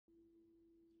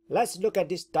Let's look at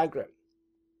this diagram.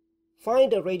 Find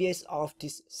the radius of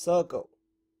this circle.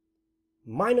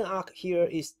 Minor arc here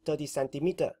is 30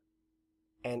 cm,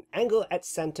 and angle at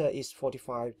center is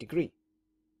 45 degrees.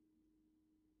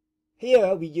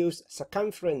 Here we use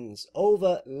circumference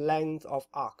over length of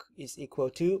arc is equal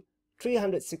to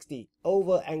 360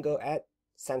 over angle at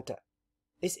center.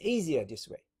 It's easier this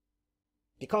way,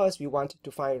 because we want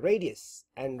to find radius,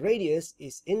 and radius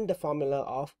is in the formula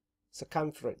of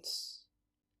circumference.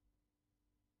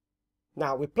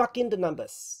 Now we plug in the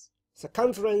numbers.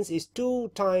 Circumference is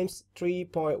 2 times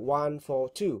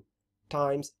 3.142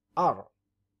 times r.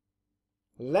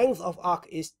 Length of arc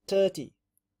is 30.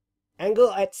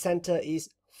 Angle at center is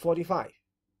 45.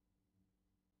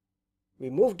 We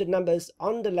move the numbers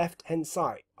on the left hand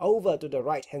side over to the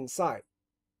right hand side,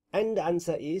 and the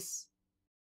answer is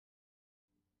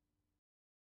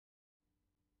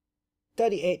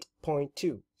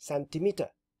 38.2 centimeter.